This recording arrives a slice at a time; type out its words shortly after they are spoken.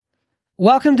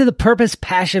Welcome to the Purpose,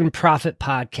 Passion, Profit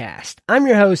podcast. I'm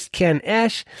your host, Ken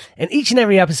Esch, and each and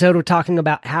every episode we're talking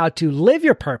about how to live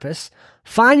your purpose,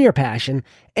 find your passion,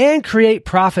 and create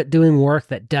profit doing work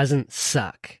that doesn't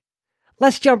suck.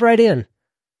 Let's jump right in.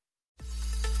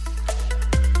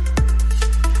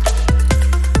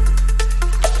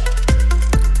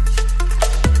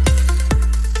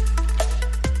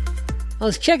 I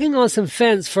was checking on some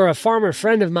fence for a farmer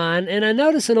friend of mine, and I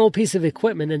noticed an old piece of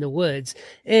equipment in the woods.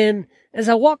 And as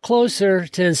I walked closer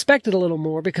to inspect it a little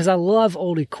more, because I love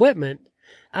old equipment,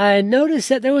 I noticed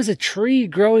that there was a tree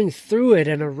growing through it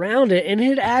and around it, and it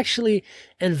had actually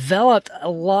enveloped a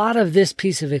lot of this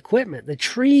piece of equipment. The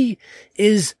tree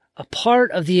is a part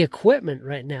of the equipment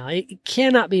right now. It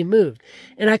cannot be moved.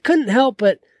 And I couldn't help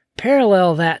but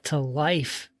parallel that to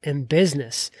life and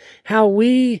business. How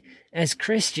we, as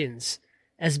Christians,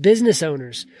 as business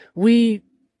owners, we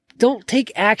don't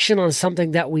take action on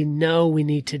something that we know we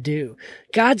need to do.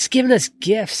 God's given us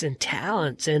gifts and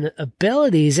talents and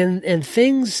abilities and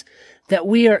things that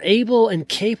we are able and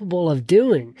capable of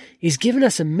doing. He's given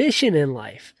us a mission in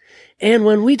life. And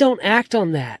when we don't act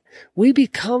on that, we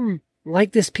become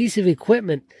like this piece of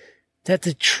equipment that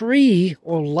the tree,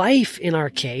 or life in our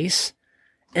case,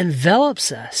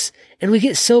 envelops us, and we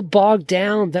get so bogged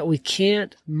down that we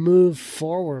can't move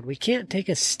forward. We can't take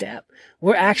a step.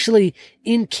 We're actually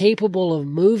incapable of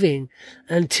moving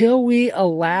until we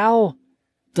allow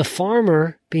the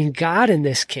farmer, being God in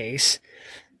this case,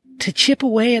 to chip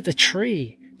away at the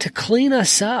tree, to clean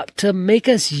us up, to make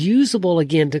us usable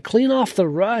again, to clean off the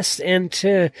rust, and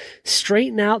to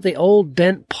straighten out the old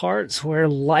bent parts where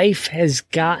life has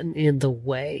gotten in the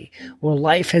way, where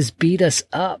life has beat us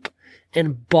up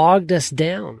and bogged us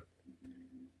down.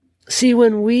 See,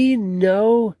 when we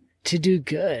know to do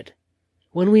good,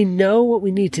 when we know what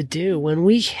we need to do, when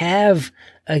we have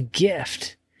a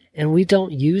gift and we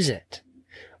don't use it,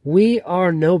 we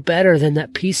are no better than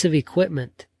that piece of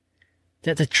equipment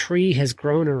that the tree has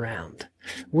grown around.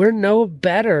 We're no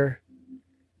better.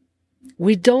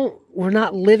 We're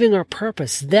not living our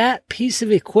purpose. That piece of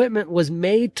equipment was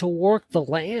made to work the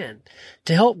land,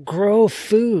 to help grow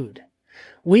food.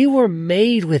 We were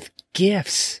made with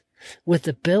gifts, with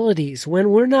abilities.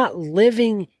 When we're not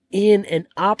living in and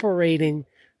operating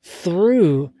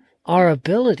through our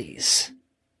abilities,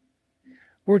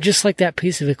 we're just like that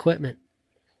piece of equipment.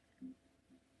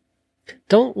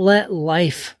 Don't let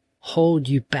life hold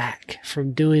you back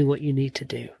from doing what you need to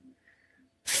do.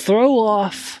 Throw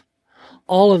off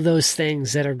all of those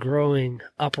things that are growing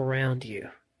up around you.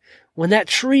 When that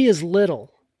tree is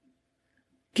little,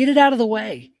 get it out of the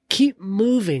way. Keep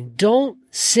moving. Don't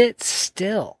sit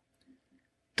still.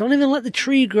 Don't even let the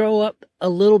tree grow up a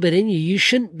little bit in you. You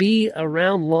shouldn't be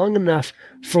around long enough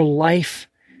for life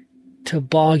to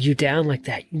bog you down like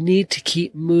that. You need to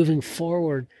keep moving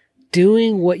forward,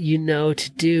 doing what you know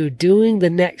to do, doing the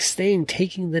next thing,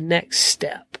 taking the next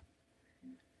step.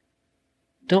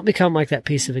 Don't become like that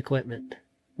piece of equipment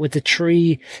with the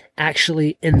tree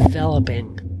actually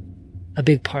enveloping a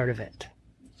big part of it.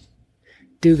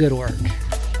 Do good work.